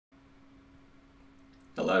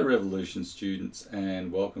Hello Revolution students,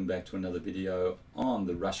 and welcome back to another video on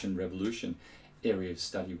the Russian Revolution, Area of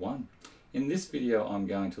Study 1. In this video I'm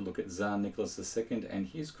going to look at Tsar Nicholas II and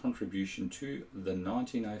his contribution to the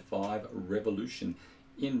 1905 revolution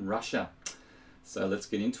in Russia. So let's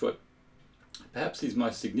get into it. Perhaps his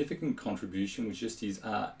most significant contribution was just his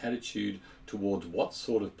attitude towards what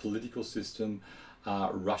sort of political system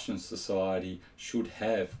Russian society should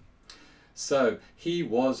have. So he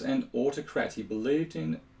was an autocrat. He believed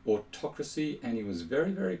in autocracy and he was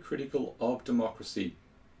very, very critical of democracy.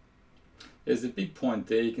 There's a big point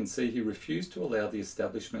there. You can see he refused to allow the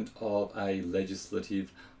establishment of a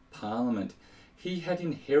legislative parliament. He had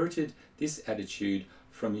inherited this attitude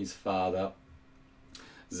from his father,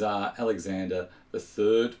 Tsar Alexander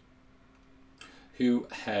III, who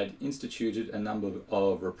had instituted a number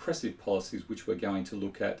of repressive policies which we're going to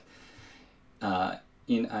look at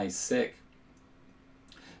in a sec.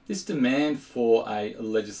 This demand for a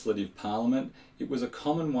legislative parliament, it was a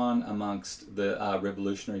common one amongst the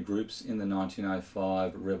revolutionary groups in the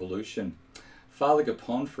 1905 revolution. Father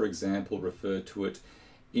Gapon, for example, referred to it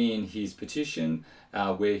in his petition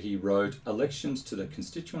where he wrote, "Elections to the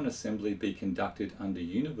Constituent Assembly be conducted under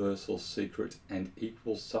universal, secret and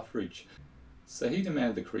equal suffrage." So he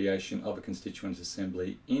demanded the creation of a Constituent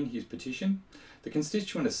Assembly in his petition. The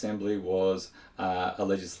Constituent Assembly was a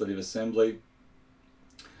legislative assembly,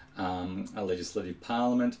 a legislative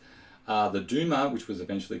parliament. The Duma, which was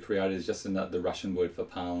eventually created, is just the Russian word for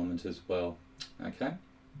parliament as well. Okay.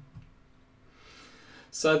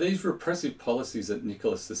 So these repressive policies that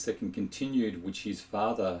Nicholas II continued, which his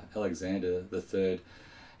father Alexander III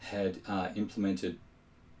had implemented,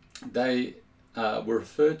 they were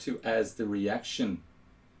referred to as the reaction,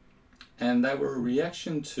 and they were a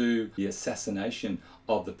reaction to the assassination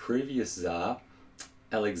of the previous Tsar,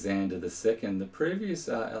 Alexander II. The previous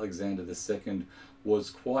Alexander II was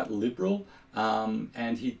quite liberal,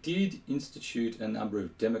 and he did institute a number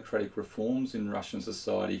of democratic reforms in Russian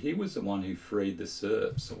society. He was the one who freed the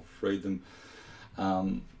serfs, or freed them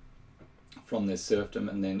from their serfdom,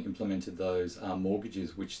 and then implemented those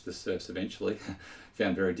mortgages which the serfs eventually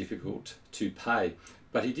found very difficult to pay.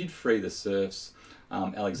 But he did free the serfs,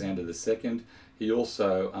 Alexander II. He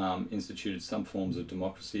also instituted some forms of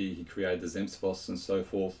democracy. He created the Zemstvos and so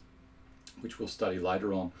forth, which we'll study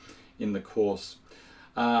later on in the course.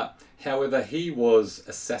 However, he was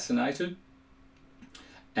assassinated,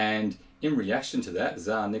 and in reaction to that,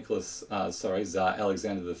 Tsar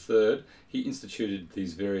Alexander III, he instituted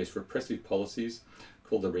these various repressive policies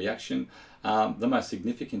called the reaction. The most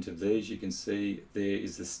significant of these, you can see there,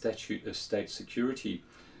 is the Statute of State Security,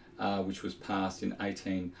 which was passed in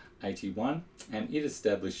 1881, and it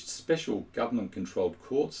established special government-controlled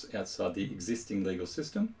courts outside the existing legal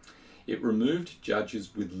system. It removed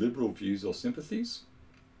judges with liberal views or sympathies,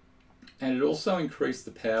 and it also increased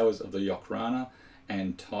the powers of the Okhrana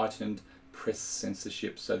and tightened press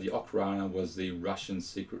censorship. So the Okhrana was the Russian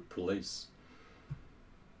secret police.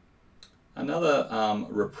 Another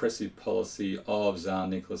repressive policy of Tsar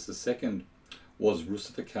Nicholas II was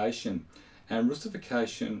Russification, and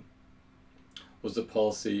Russification was the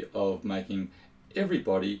policy of making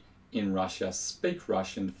everybody in Russia speak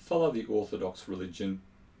Russian, follow the Orthodox religion,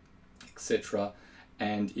 etc.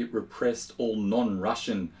 And it repressed all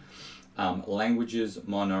non-Russian languages,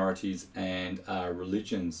 minorities and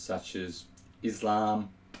religions such as Islam,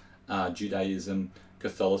 Judaism,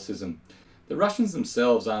 Catholicism. The Russians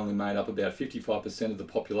themselves only made up about 55% of the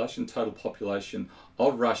population, total population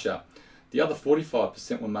of Russia. The other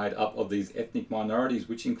 45% were made up of these ethnic minorities,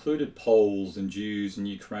 which included Poles and Jews and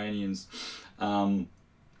Ukrainians,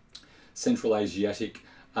 Central Asiatic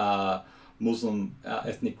Muslim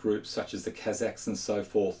ethnic groups such as the Kazakhs and so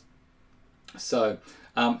forth. So,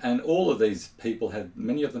 and all of these people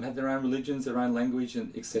many of them had their own religions, their own language,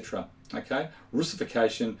 and etc. Okay,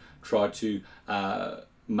 Russification tried to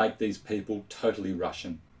make these people totally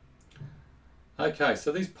Russian. Okay,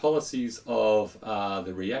 so these policies of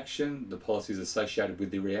the reaction, the policies associated with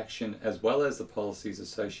the reaction, as well as the policies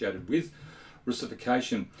associated with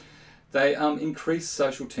Russification, they increase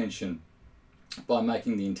social tension by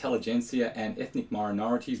making the intelligentsia and ethnic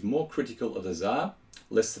minorities more critical of the Tsar,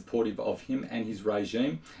 less supportive of him and his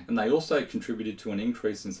regime, and they also contributed to an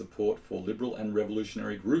increase in support for liberal and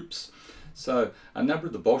revolutionary groups. So a number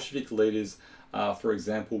of the Bolshevik leaders, for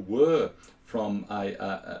example, were from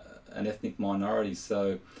an ethnic minority.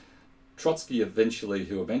 So Trotsky who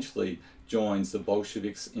eventually joins the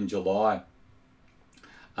Bolsheviks in July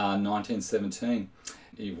 1917,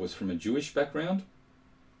 he was from a Jewish background.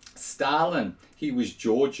 Stalin, he was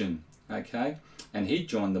Georgian, okay, and he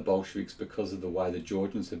joined the Bolsheviks because of the way the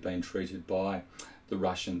Georgians had been treated by the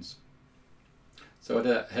Russians. So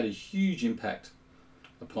it had a huge impact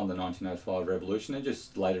upon the 1905 revolution and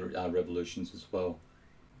just later revolutions as well.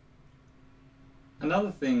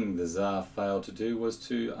 Another thing the Tsar failed to do was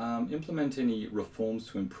to implement any reforms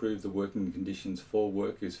to improve the working conditions for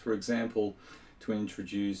workers. For example, to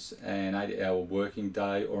introduce an 8-hour working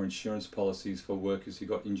day or insurance policies for workers who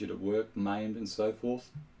got injured at work, maimed and so forth.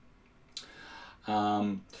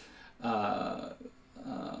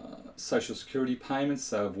 Social security payments,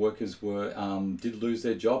 so if workers did lose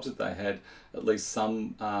their jobs, that they had at least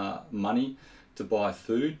some money to buy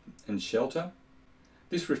food and shelter.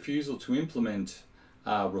 This refusal to implement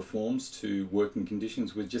reforms to working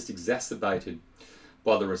conditions was just exacerbated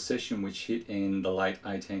by the recession, which hit in the late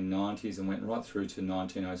 1890s and went right through to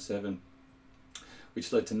 1907,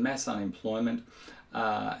 which led to mass unemployment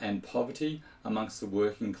and poverty amongst the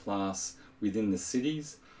working class within the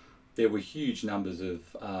cities. There were huge numbers of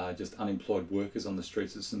just unemployed workers on the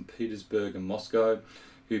streets of St. Petersburg and Moscow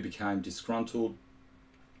who became disgruntled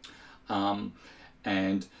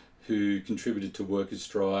and who contributed to workers'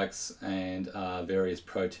 strikes and various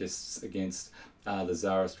protests against the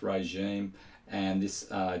Tsarist regime, and this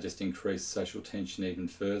just increased social tension even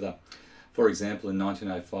further. For example, in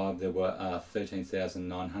 1905 there were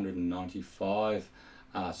 13,995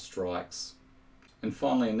 strikes. And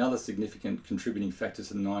finally, another significant contributing factor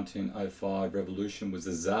to the 1905 revolution was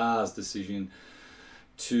the Tsar's decision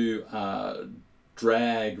to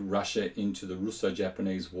drag Russia into the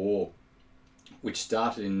Russo-Japanese War, which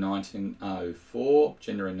started in 1904,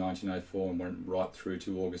 January 1904, and went right through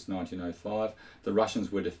to August 1905. The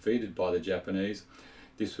Russians were defeated by the Japanese.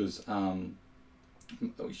 This was a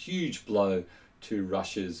huge blow to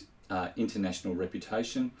Russia's international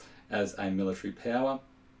reputation as a military power,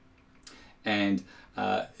 and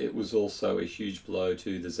it was also a huge blow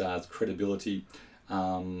to the Tsar's credibility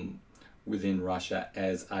within Russia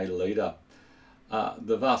as a leader.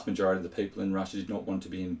 The vast majority of the people in Russia did not want to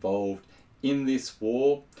be involved in this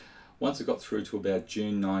war. Once it got through to about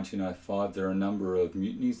June 1905, there are a number of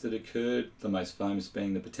mutinies that occurred, the most famous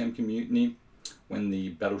being the Potemkin Mutiny, when the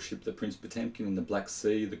battleship, the Prince Potemkin, in the Black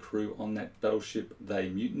Sea, the crew on that battleship, they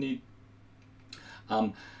mutinied.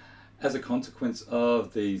 As a consequence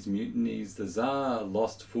of these mutinies, the Tsar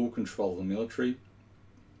lost full control of the military.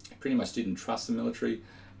 He pretty much didn't trust the military,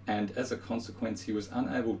 and as a consequence he was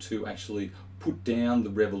unable to actually put down the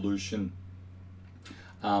revolution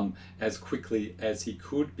as quickly as he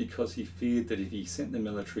could, because he feared that if he sent the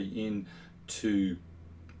military in to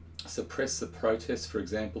suppress the protests, for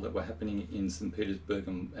example, that were happening in St. Petersburg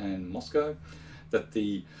and Moscow, that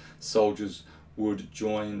the soldiers would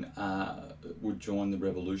join the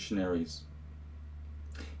revolutionaries.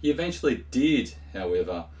 He eventually did,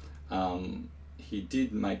 however, he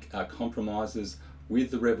did make compromises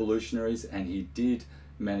with the revolutionaries, and he did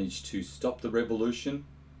manage to stop the revolution,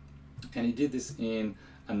 and he did this in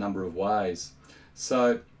a number of ways.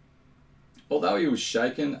 So although he was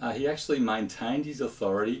shaken, he actually maintained his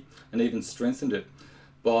authority and even strengthened it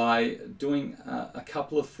by doing a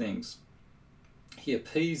couple of things. He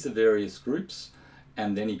appeased the various groups,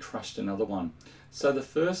 and then he crushed another one. So the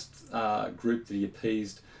first group that he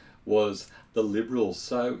appeased was the Liberals.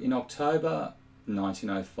 So in October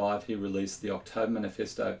 1905 he released the October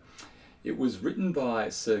Manifesto. It was written by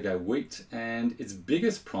Sergei Wheat, and its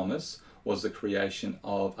biggest promise was the creation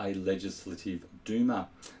of a legislative Duma,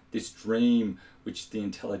 this dream which the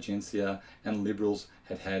intelligentsia and liberals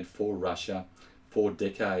had had for Russia for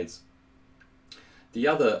decades. The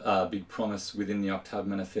other big promise within the October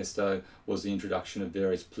Manifesto was the introduction of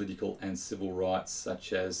various political and civil rights,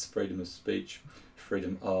 such as freedom of speech,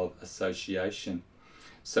 freedom of association.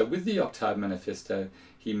 So with the October Manifesto,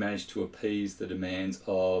 he managed to appease the demands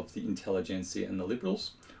of the intelligentsia and the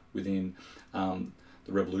liberals within the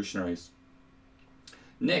revolutionaries.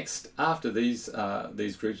 Next, after these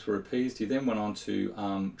groups were appeased, he then went on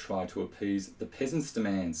to try to appease the peasants'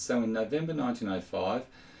 demands. So in November 1905,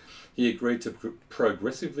 he agreed to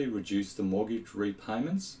progressively reduce the mortgage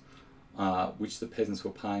repayments which the peasants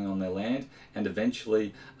were paying on their land, and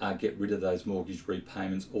eventually get rid of those mortgage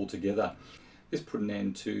repayments altogether. This put an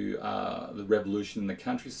end to the revolution in the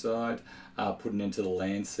countryside, put an end to the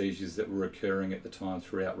land seizures that were occurring at the time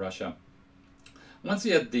throughout Russia. Once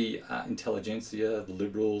he had the intelligentsia, the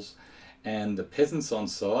liberals and the peasants on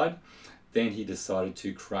side, then he decided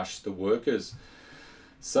to crush the workers.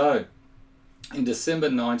 So in December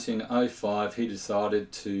 1905 he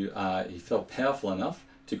decided to, he felt powerful enough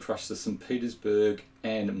to crush the St. Petersburg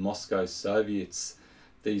and Moscow Soviets.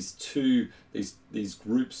 These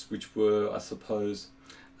groups which were, I suppose,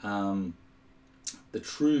 the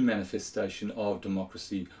true manifestation of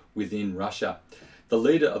democracy within Russia. The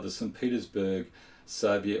leader of the St. Petersburg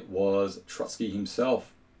Soviet was Trotsky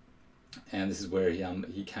himself, and this is where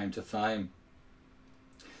he came to fame.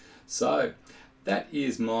 So that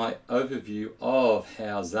is my overview of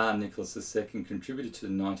how Tsar Nicholas II contributed to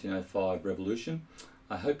the 1905 revolution.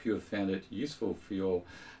 I hope you have found it useful for your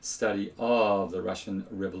study of the Russian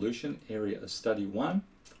Revolution, area of study 1,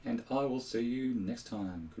 and I will see you next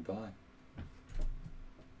time. Goodbye.